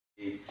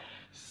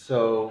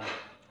So,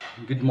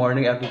 good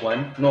morning,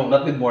 everyone. No,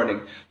 not good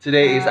morning.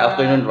 Today is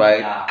afternoon,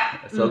 right?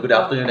 So, good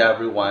afternoon,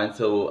 everyone.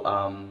 So,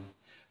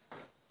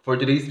 for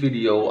today's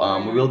video,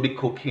 we will be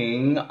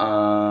cooking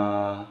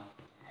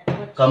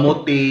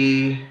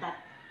kamote,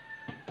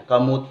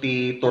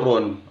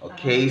 Toron.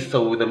 Okay,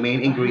 so the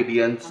main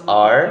ingredients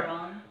are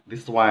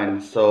this one.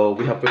 So,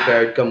 we have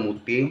prepared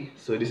kamote.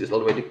 So, this is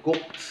already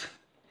cooked.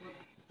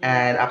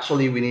 And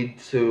actually, we need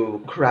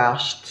to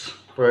crush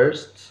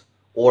first.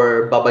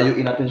 Or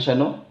babayuin natin siya,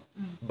 no?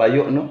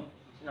 Bayo, no?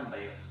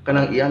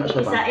 Kanang iyan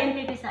siya ba?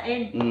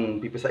 Pipisain.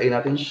 Pipisain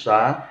natin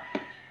siya.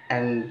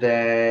 And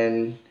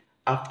then,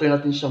 after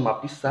natin siya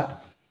mapisa,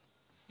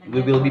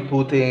 we will be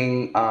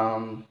putting,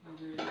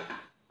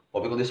 what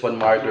we call this one,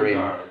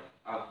 margarine.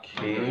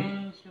 Okay.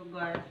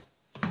 Sugar.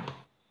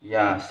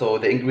 Yeah, so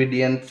the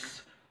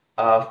ingredients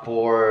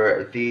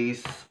for this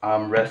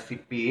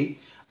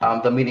recipe,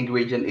 the main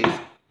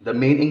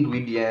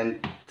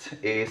ingredient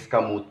is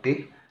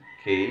kamote.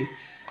 Okay.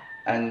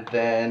 And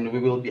then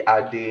we will be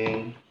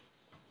adding,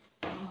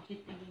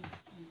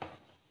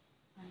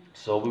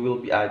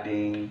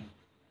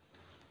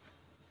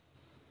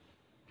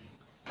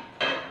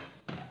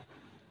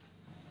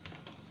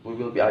 we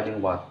will be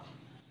adding what?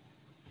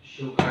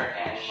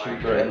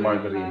 Sugar and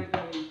margarine.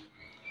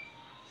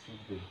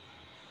 Sige.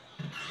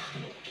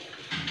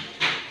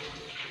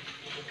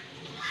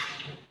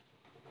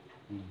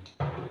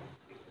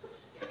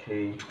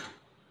 Okay.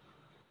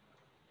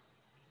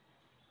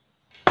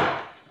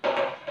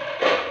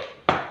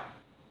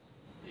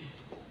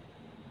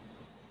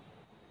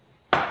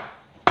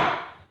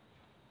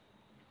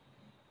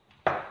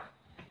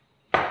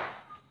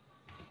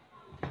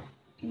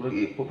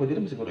 Pwede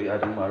naman siguro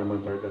i-add ang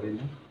margarine.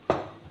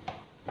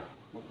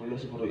 Pwede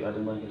siguro i-add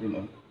ang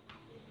margarine.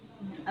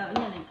 Yan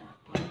lang.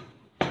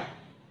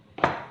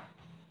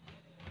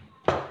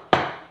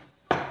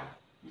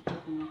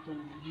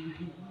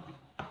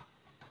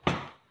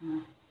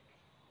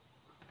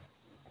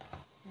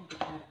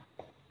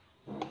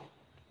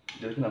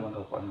 Dili ko naman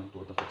kakuha ng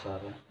tuwa ng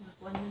kutsara.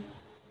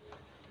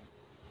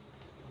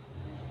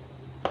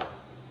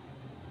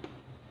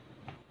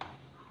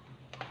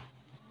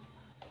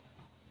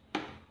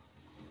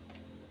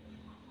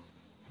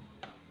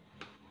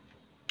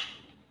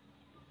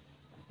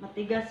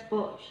 Matigas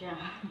po siya.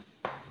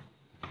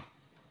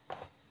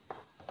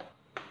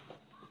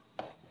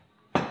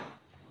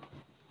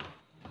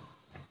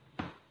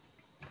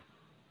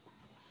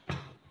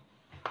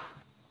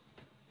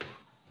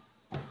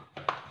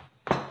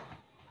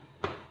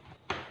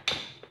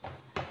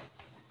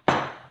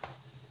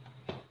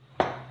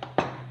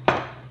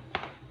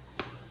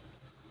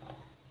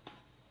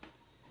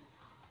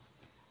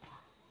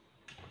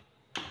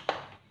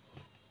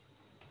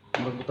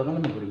 Magbuta ka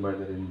naman ng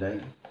margarine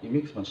dahil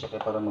i-mix man siya kaya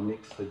para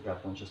ma-mix sa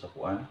gapon siya sa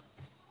kuan.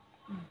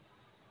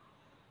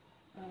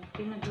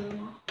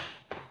 Pinagawin mo.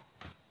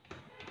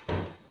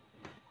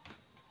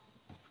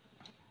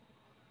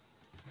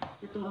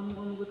 Ito ang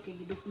umugot kay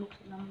giduknok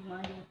sa namin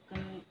maayo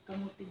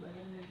kamuti ba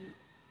lang lagi.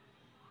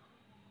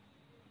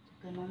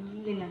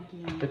 Kanang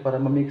linagyan. Kaya para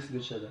ma-mix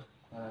good siya da.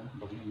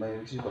 May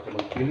mix siya baka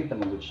magpilit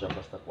na magud siya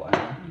basta kuan.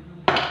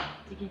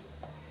 Sige.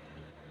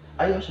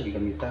 Ayaw siya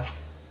gigamita.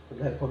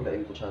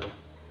 Paglaing kutsara.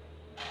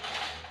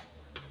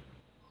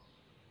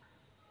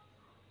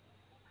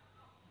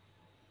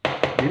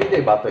 Dili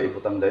day bato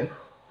ibutang day.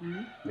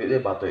 Dili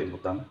day bato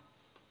ibutang.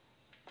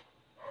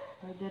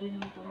 Pwede rin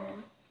yung tama.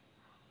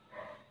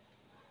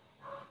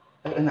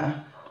 Ay,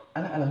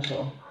 ana lang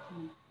siya, oh.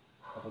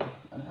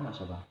 Ana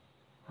siya ba?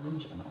 Hindi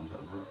mo siya ana ang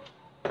gawin.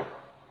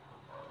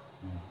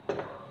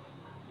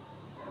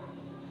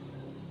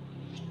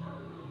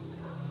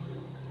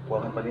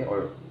 Kuhaan pa niya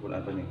or kuhaan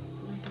pa niya?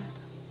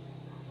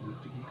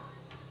 Sige.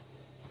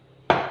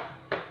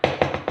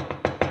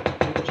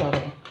 Ay, kutsara,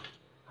 oh.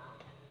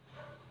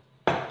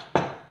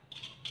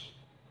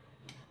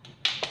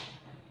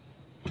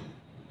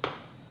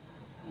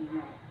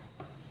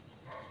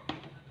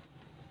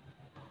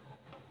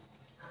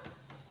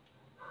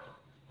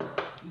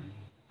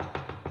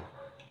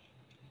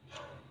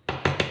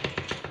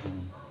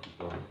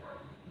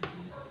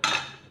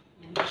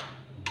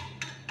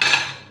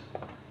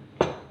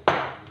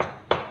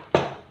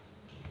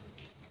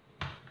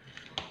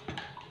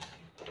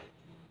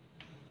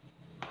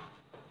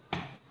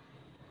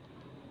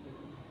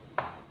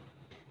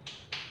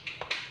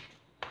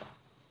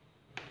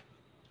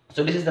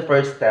 So this is the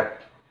first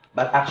step.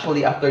 But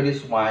actually, after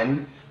this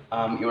one,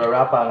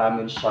 i-wrap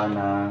namin siya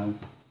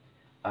ng,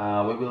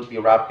 we will be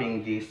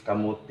wrapping this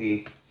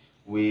kamote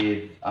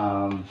with,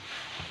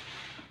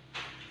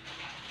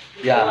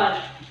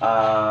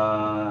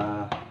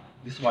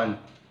 this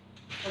one.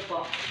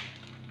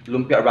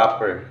 Lumpia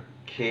wrapper.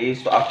 Okay,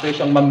 so after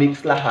siyang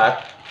ma-mix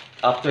lahat,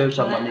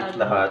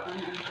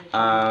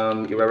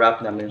 i-wrap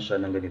namin siya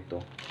ng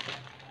ganito.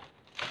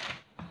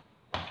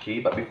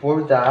 Okay, but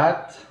before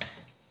that,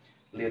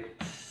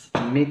 let's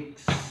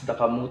mix the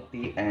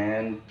kamuti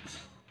and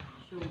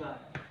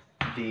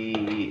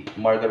the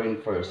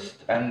margarine first.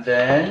 And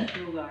then,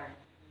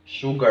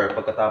 sugar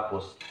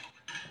pagkatapos.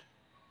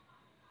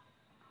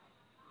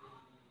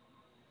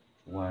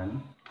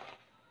 1.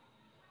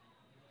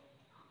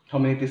 How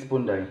many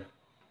teaspoon, Day?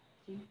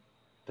 See?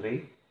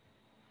 3?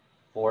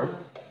 4?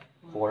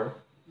 4?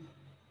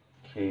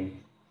 Okay.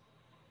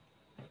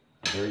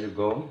 There you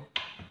go.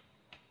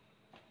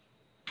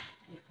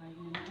 Ay,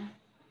 5 na na.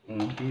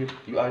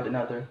 You add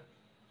another.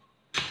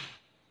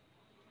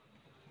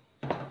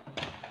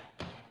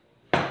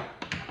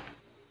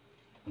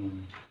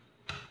 Mm.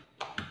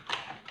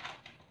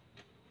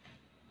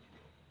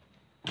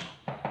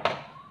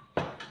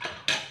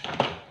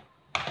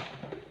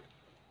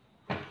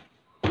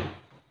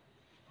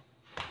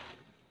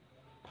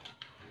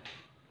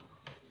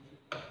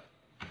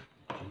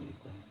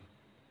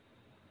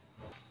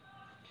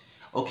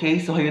 Okay,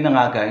 so ayun na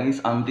nga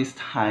guys. This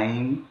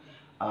time,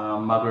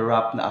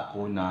 mag-wrap na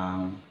ako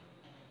ng,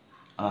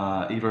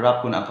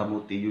 i-wrap ko na ang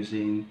kamuti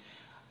using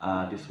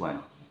this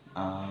one.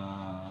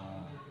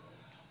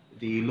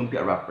 The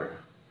lumpia wrapper.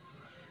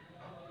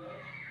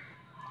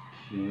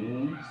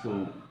 Okay,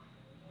 so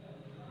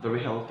very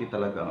healthy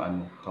talaga ang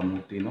ano,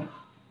 kamuti, no?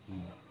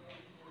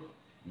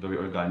 Very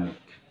organic.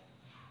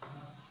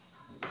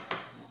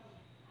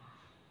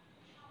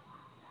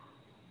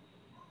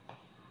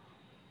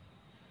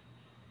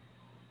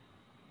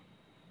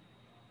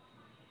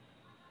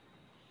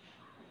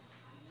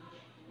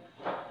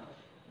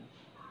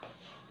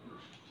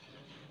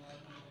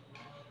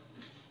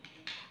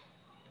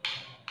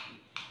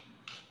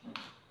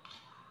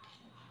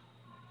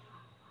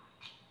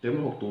 Tayo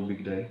mo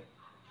tubig dahil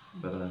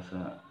para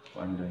sa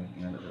kuan dahil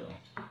nga na daw.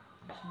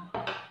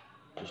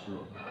 Just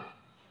do.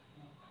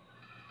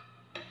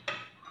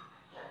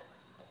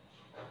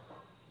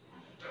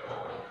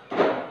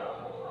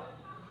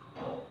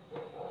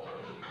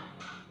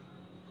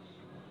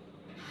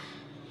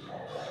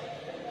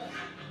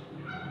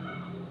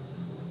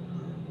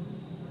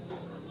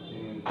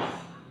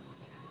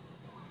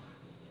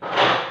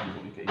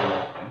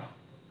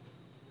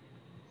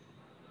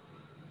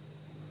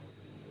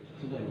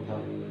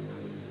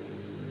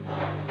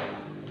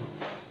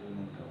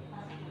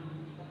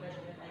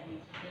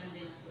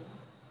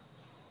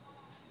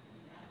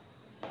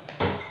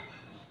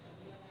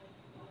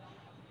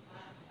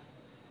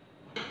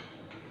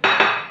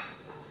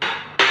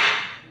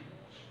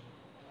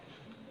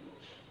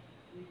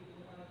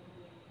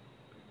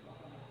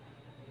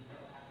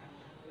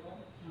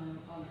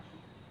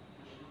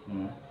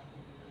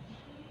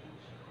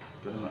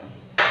 Ganun nga eh.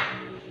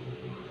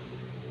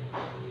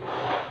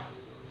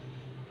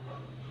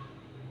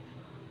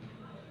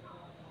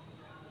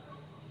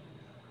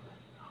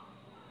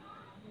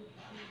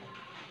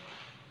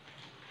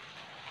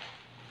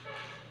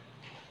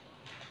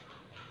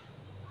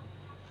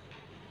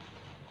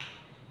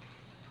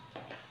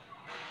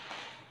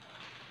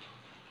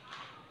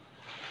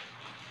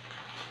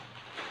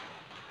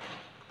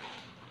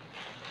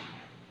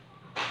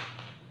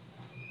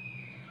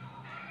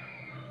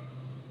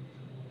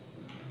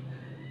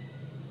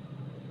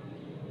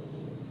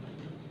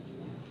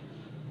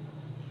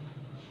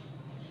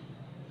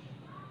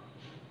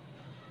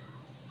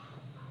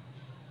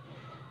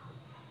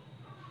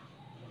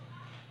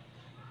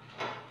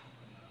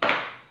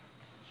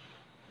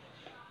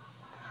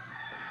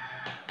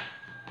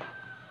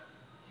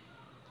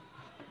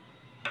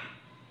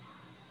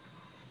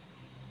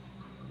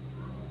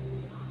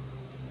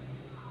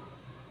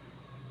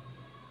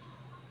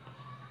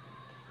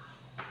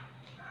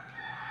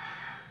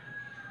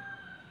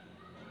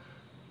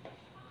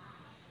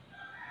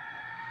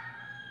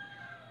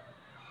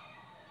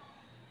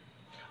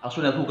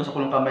 Actually, naghugas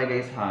ako ng kamay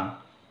guys ha.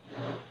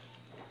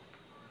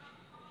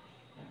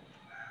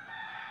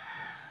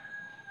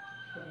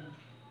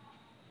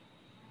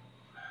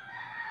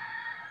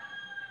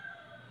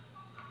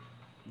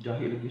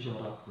 Dahil lagi siya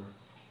wrapper.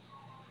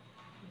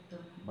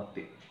 Ito.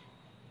 Bati.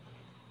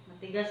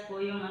 Matigas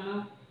po yung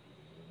ano.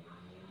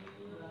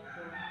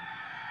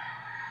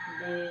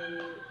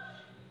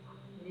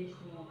 Hindi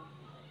smooth.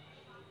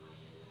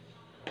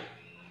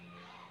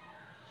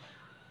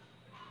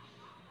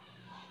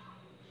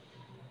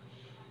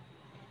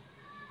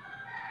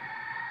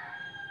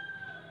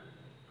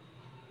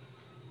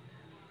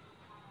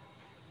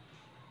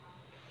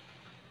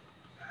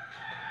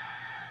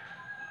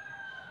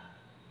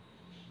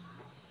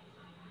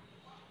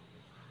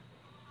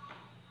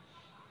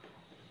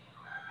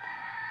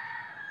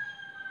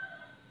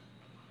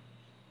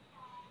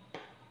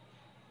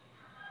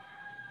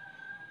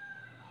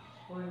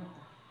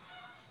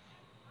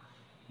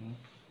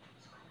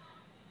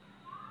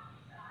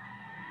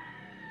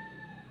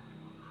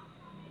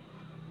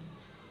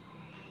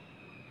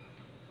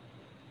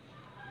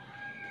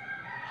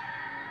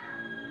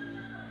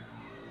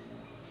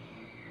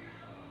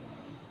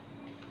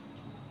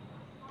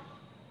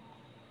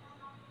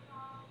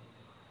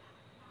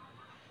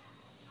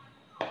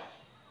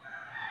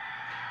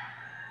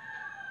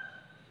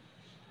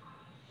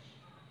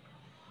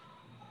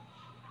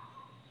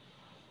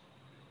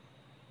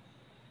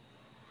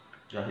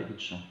 Dahil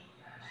good siya.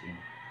 Kasi,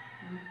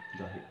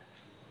 dahil.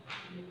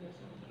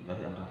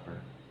 Dahil ang wrapper.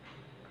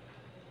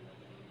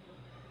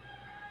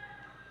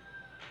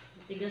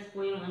 Matigas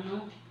po yung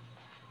ano.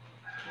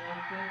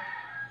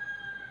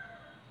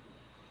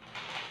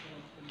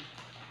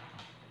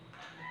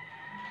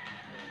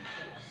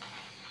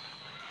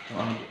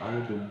 Ano,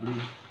 doble.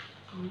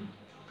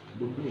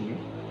 Doble niya.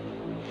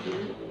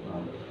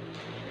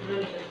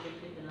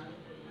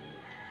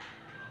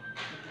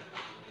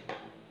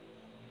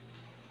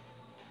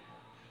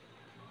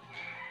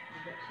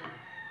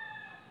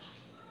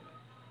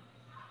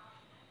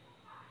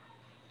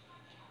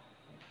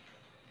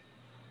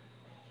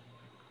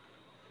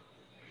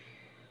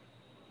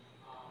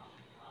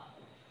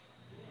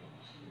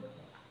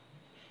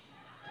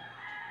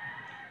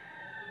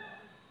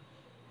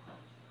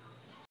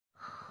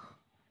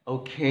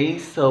 Okay,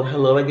 so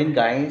hello again,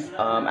 guys.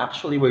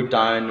 Actually, we're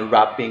done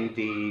wrapping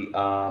the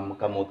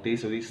kamote.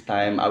 So this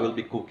time, I will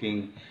be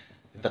cooking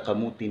the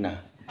kamote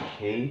na.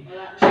 Okay,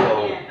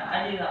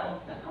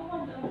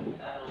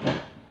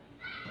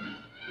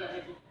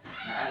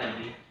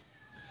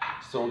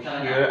 so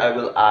here I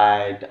will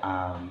add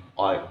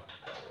oil.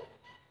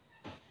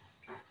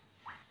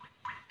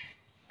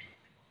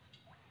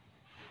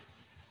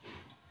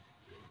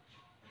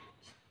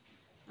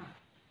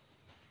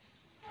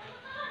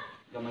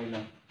 Gamay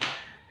lang.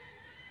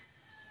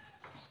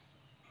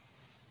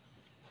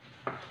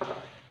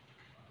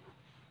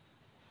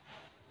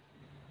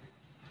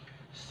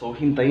 So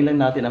hintayin lang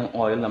natin ang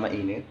oil na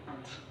mainit.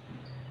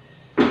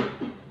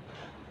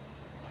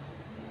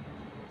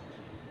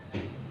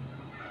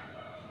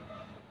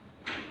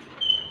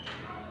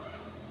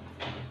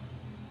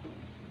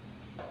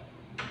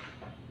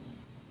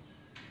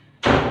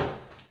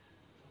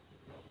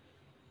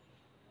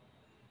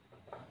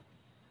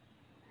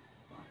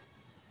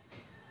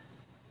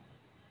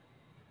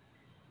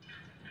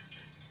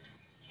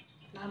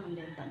 Naman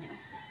din tanya.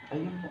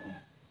 Ayun mo.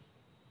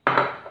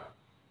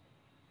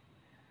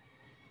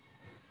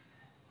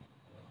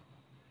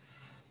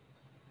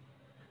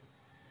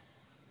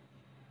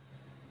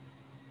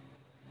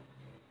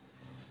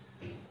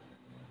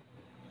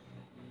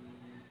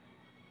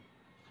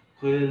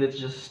 Okay, let's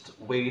just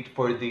wait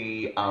for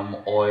the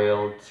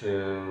oil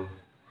to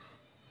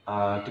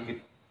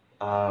get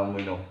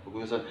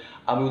because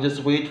we'll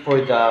just wait for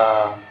the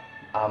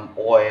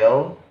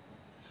oil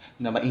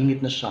na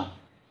mainit na siya.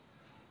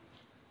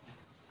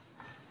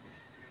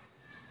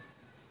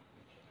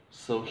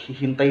 So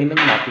hihintayin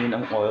lang natin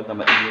ang oil na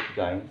mainit,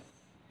 guys.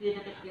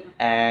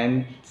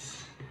 And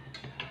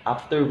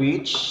after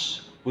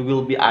which we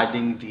will be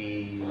adding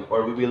we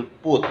will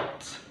put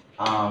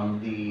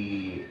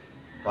the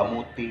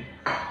kamuti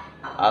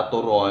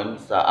toron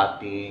sa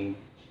ating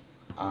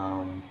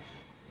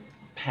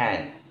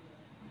pan.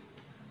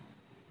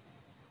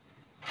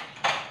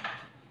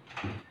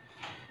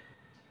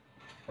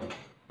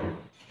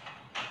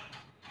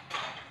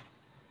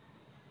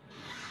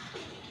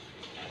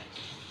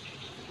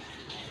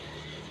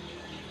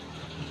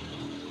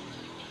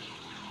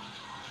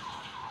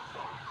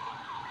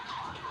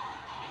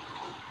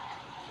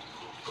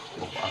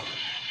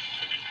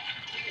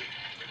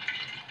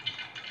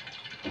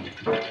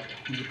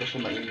 Hindi pa siya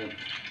mainit.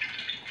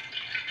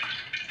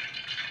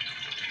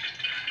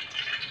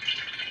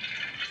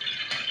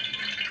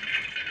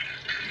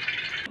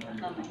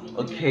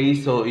 Okay,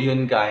 so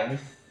yun,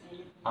 guys.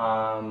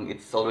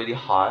 It's already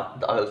hot.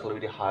 The oil is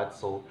already hot,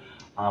 so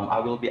I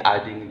will be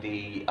adding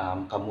the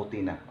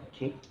kamuti na.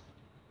 Okay?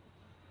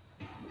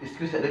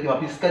 Excuse me,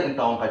 mapiskan ang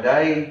taong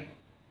kaday.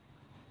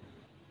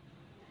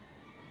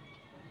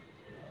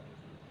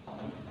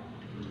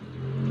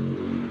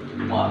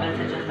 Muamel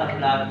sa Diyos sa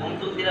vlog.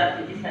 Untuk sila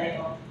si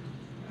Isayo.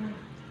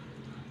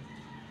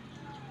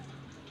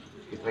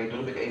 Try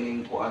dulu ba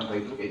kaining kuan, try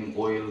dulu kaining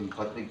oil,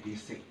 katig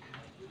pisik.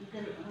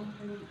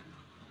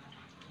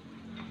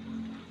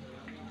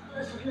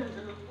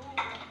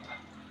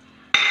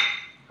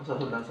 Asa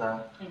sudan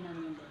sa?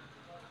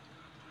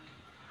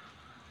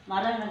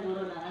 Marah na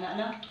guro na anak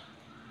na.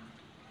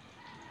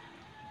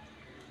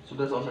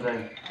 Sudan sa usa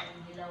day.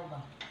 Hilaw ba?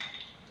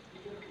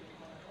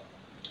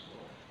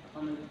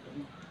 Pamaluto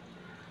mo.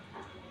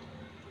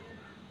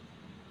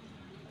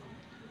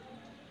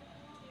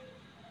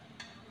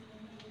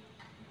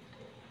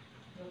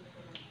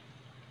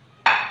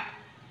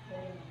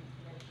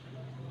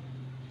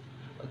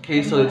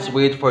 Okay, so let's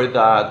wait for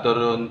the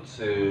toron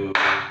to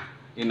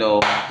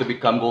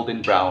become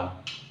golden brown.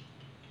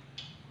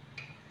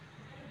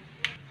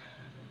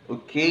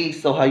 Okay,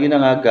 so ayun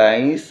na nga,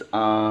 guys.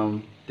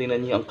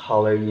 Tingnan niyo ang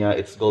color niya.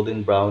 It's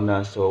golden brown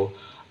na. So,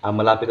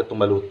 malapit na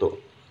itong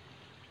maluto.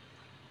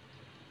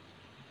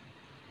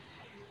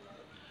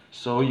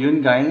 So, yun,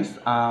 guys.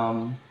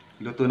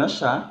 Luto na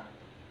siya.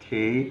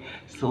 Okay,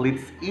 so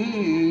let's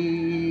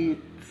eat.